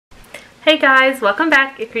Hey guys, welcome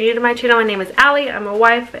back. If you're new to my channel, my name is Allie. I'm a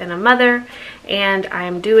wife and a mother, and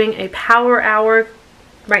I'm doing a power hour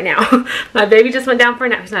right now. My baby just went down for a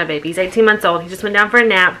nap. He's not a baby, he's 18 months old. He just went down for a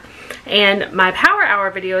nap, and my power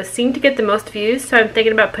hour videos seem to get the most views, so I'm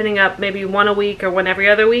thinking about putting up maybe one a week or one every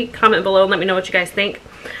other week. Comment below and let me know what you guys think.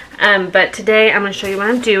 But today I'm going to show you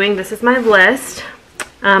what I'm doing. This is my list.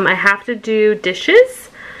 I have to do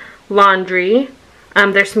dishes, laundry,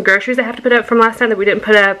 there's some groceries I have to put up from last time that we didn't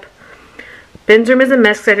put up. Ben's room is a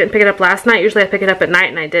mess because I didn't pick it up last night. Usually I pick it up at night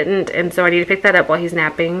and I didn't, and so I need to pick that up while he's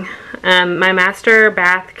napping. My master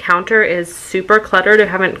bath counter is super cluttered. I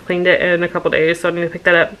haven't cleaned it in a couple days, so I need to pick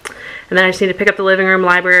that up. And then I just need to pick up the living room,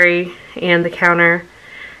 library, and the counter.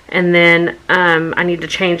 And then I need to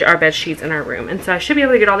change our bed sheets in our room. And so I should be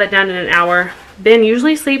able to get all that done in an hour. Ben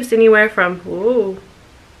usually sleeps anywhere from,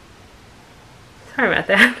 sorry about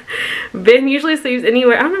that. Ben usually sleeps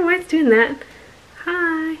anywhere, I don't know why it's doing that.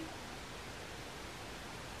 Hi.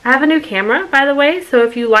 I have a new camera, by the way, so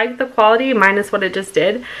if you like the quality minus what it just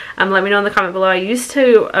did, let me know in the comment below. I used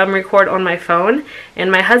to record on my phone,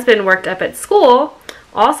 and my husband worked up at school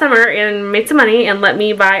all summer and made some money and let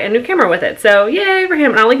me buy a new camera with it. So yay for him,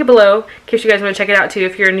 and I'll link it below in case you guys want to check it out too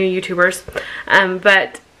if you're new YouTubers.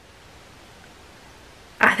 But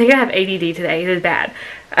I think I have ADD today. It is bad.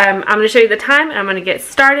 I'm going to show you the time, and I'm going to get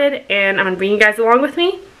started, and I'm going to bring you guys along with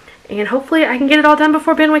me. And hopefully I can get it all done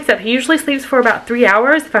before Ben wakes up. He usually sleeps for about 3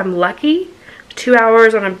 hours if I'm lucky. 2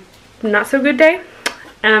 hours on a not so good day.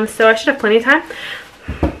 So I should have plenty of time.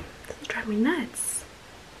 This drives me nuts.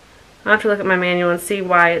 I'll have to look at my manual and see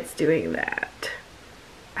why it's doing that.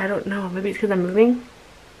 I don't know. Maybe it's because I'm moving.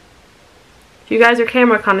 If you guys are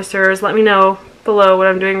camera connoisseurs, let me know below what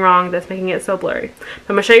I'm doing wrong that's making it so blurry. I'm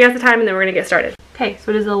going to show you guys the time and then we're going to get started. Okay,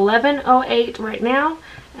 so it is 11:08 right now,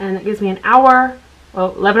 and it gives me an hour.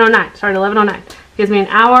 Well, 11:09. Started 11:09. Gives me an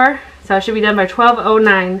hour, so I should be done by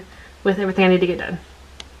 12:09 with everything I need to get done.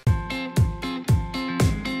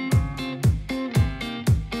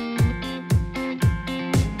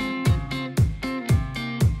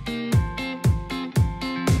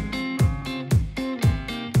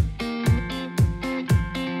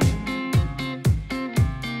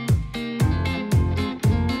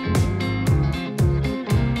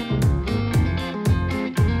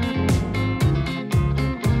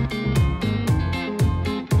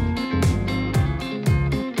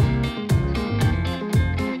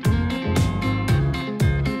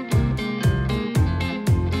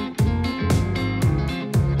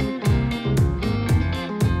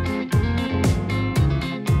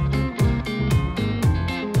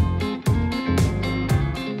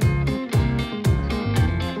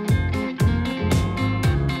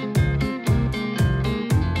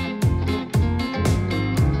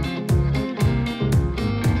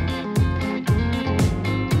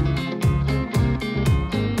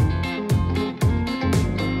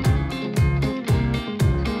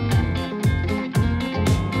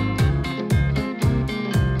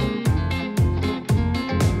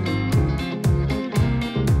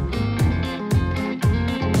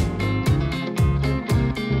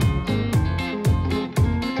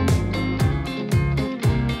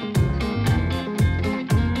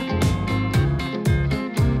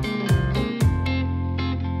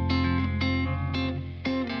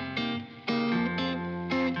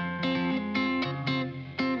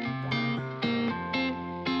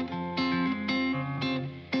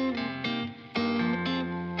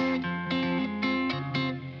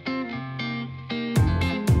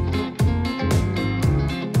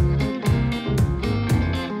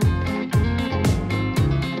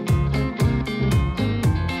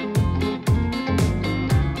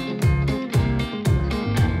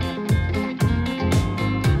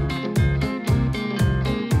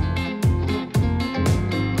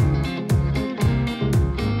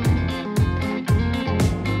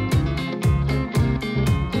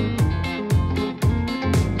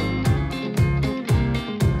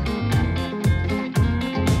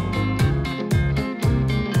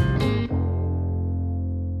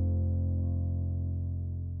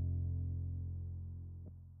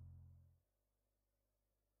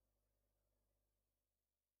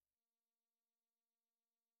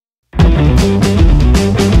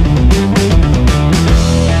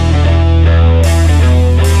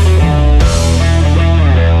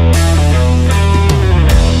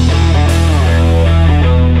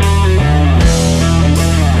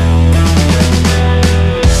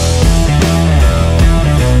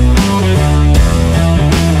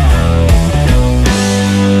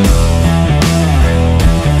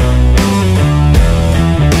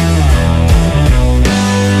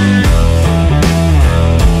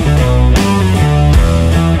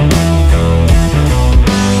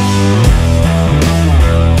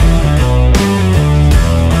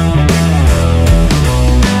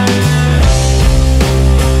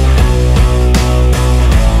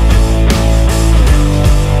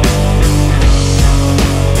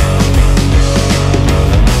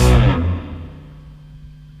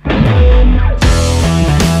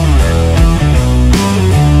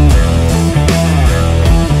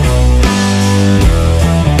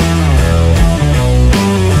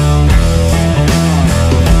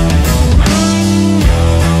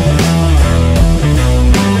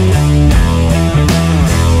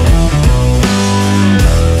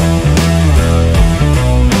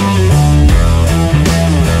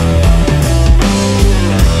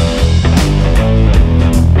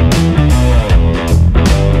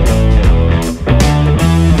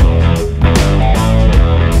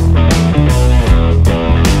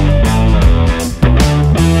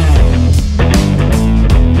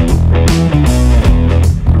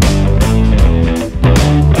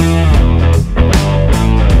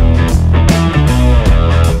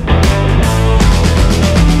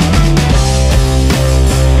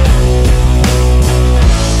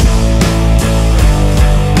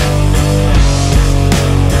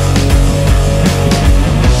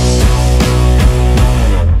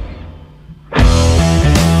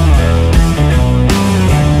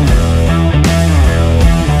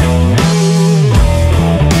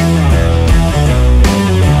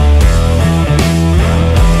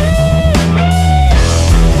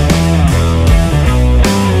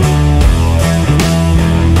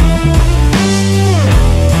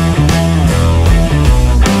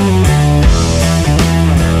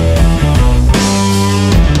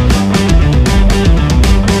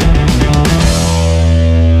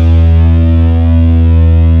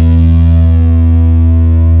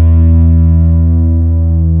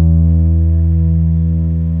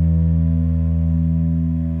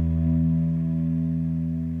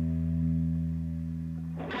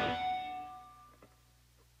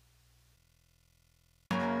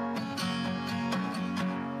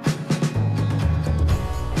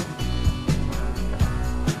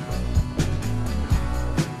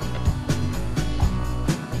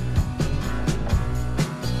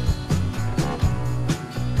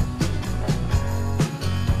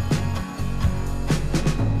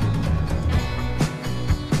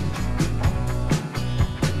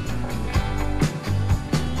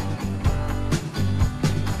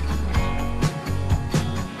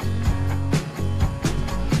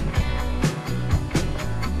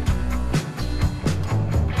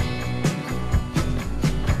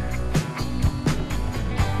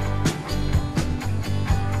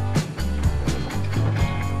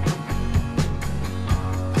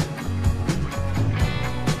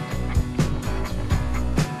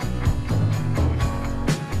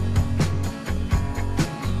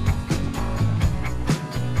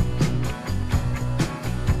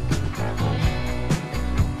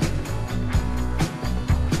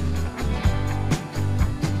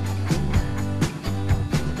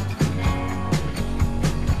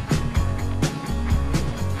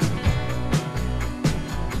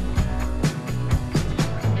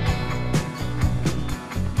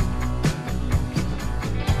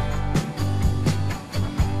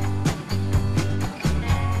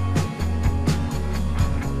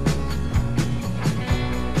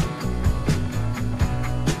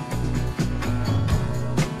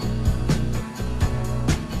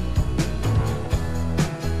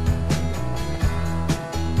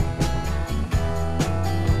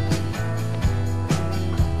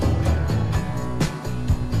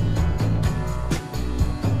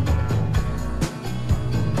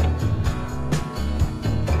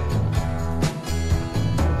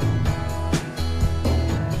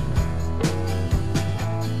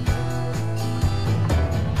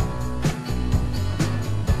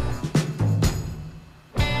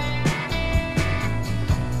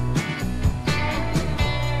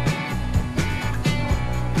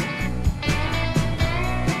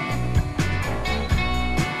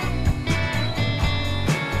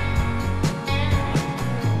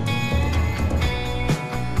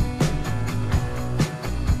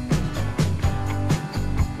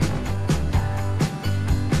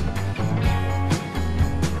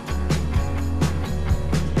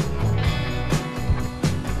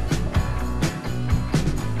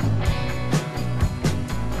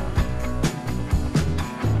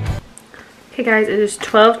 Okay guys, it is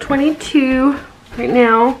 12:22 right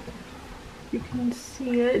now. You can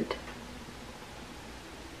see it.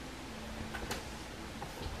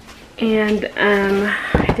 And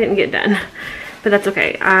I didn't get done, but that's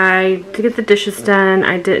okay. I did get the dishes done.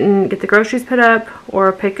 I didn't get the groceries put up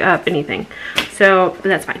or pick up anything, so but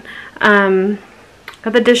that's fine.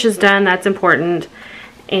 Got the dishes done. That's important.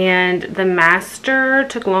 And the master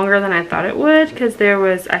took longer than I thought it would because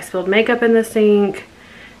I spilled makeup in the sink,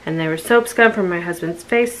 and there was soap scum from my husband's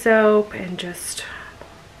face soap, and just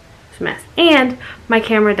it's a mess. And my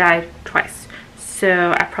camera died twice.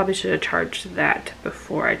 So I probably should have charged that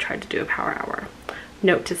before I tried to do a power hour.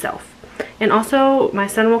 Note to self. And also, my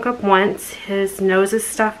son woke up once. His nose is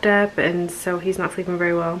stuffed up, and so he's not sleeping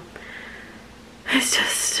very well. It's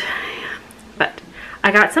just, yeah. But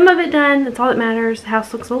I got some of it done. That's all that matters. The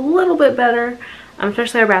house looks a little bit better,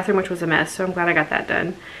 especially our bathroom, which was a mess. So I'm glad I got that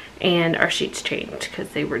done. And our sheets changed because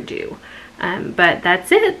they were due. But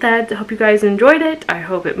that's it. I hope you guys enjoyed it. I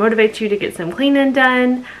hope it motivates you to get some cleaning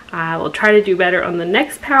done. I will try to do better on the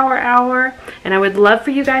next power hour. And I would love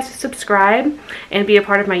for you guys to subscribe and be a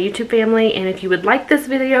part of my YouTube family. And if you would like this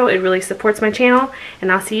video, it really supports my channel.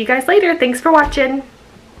 And I'll see you guys later. Thanks for watching.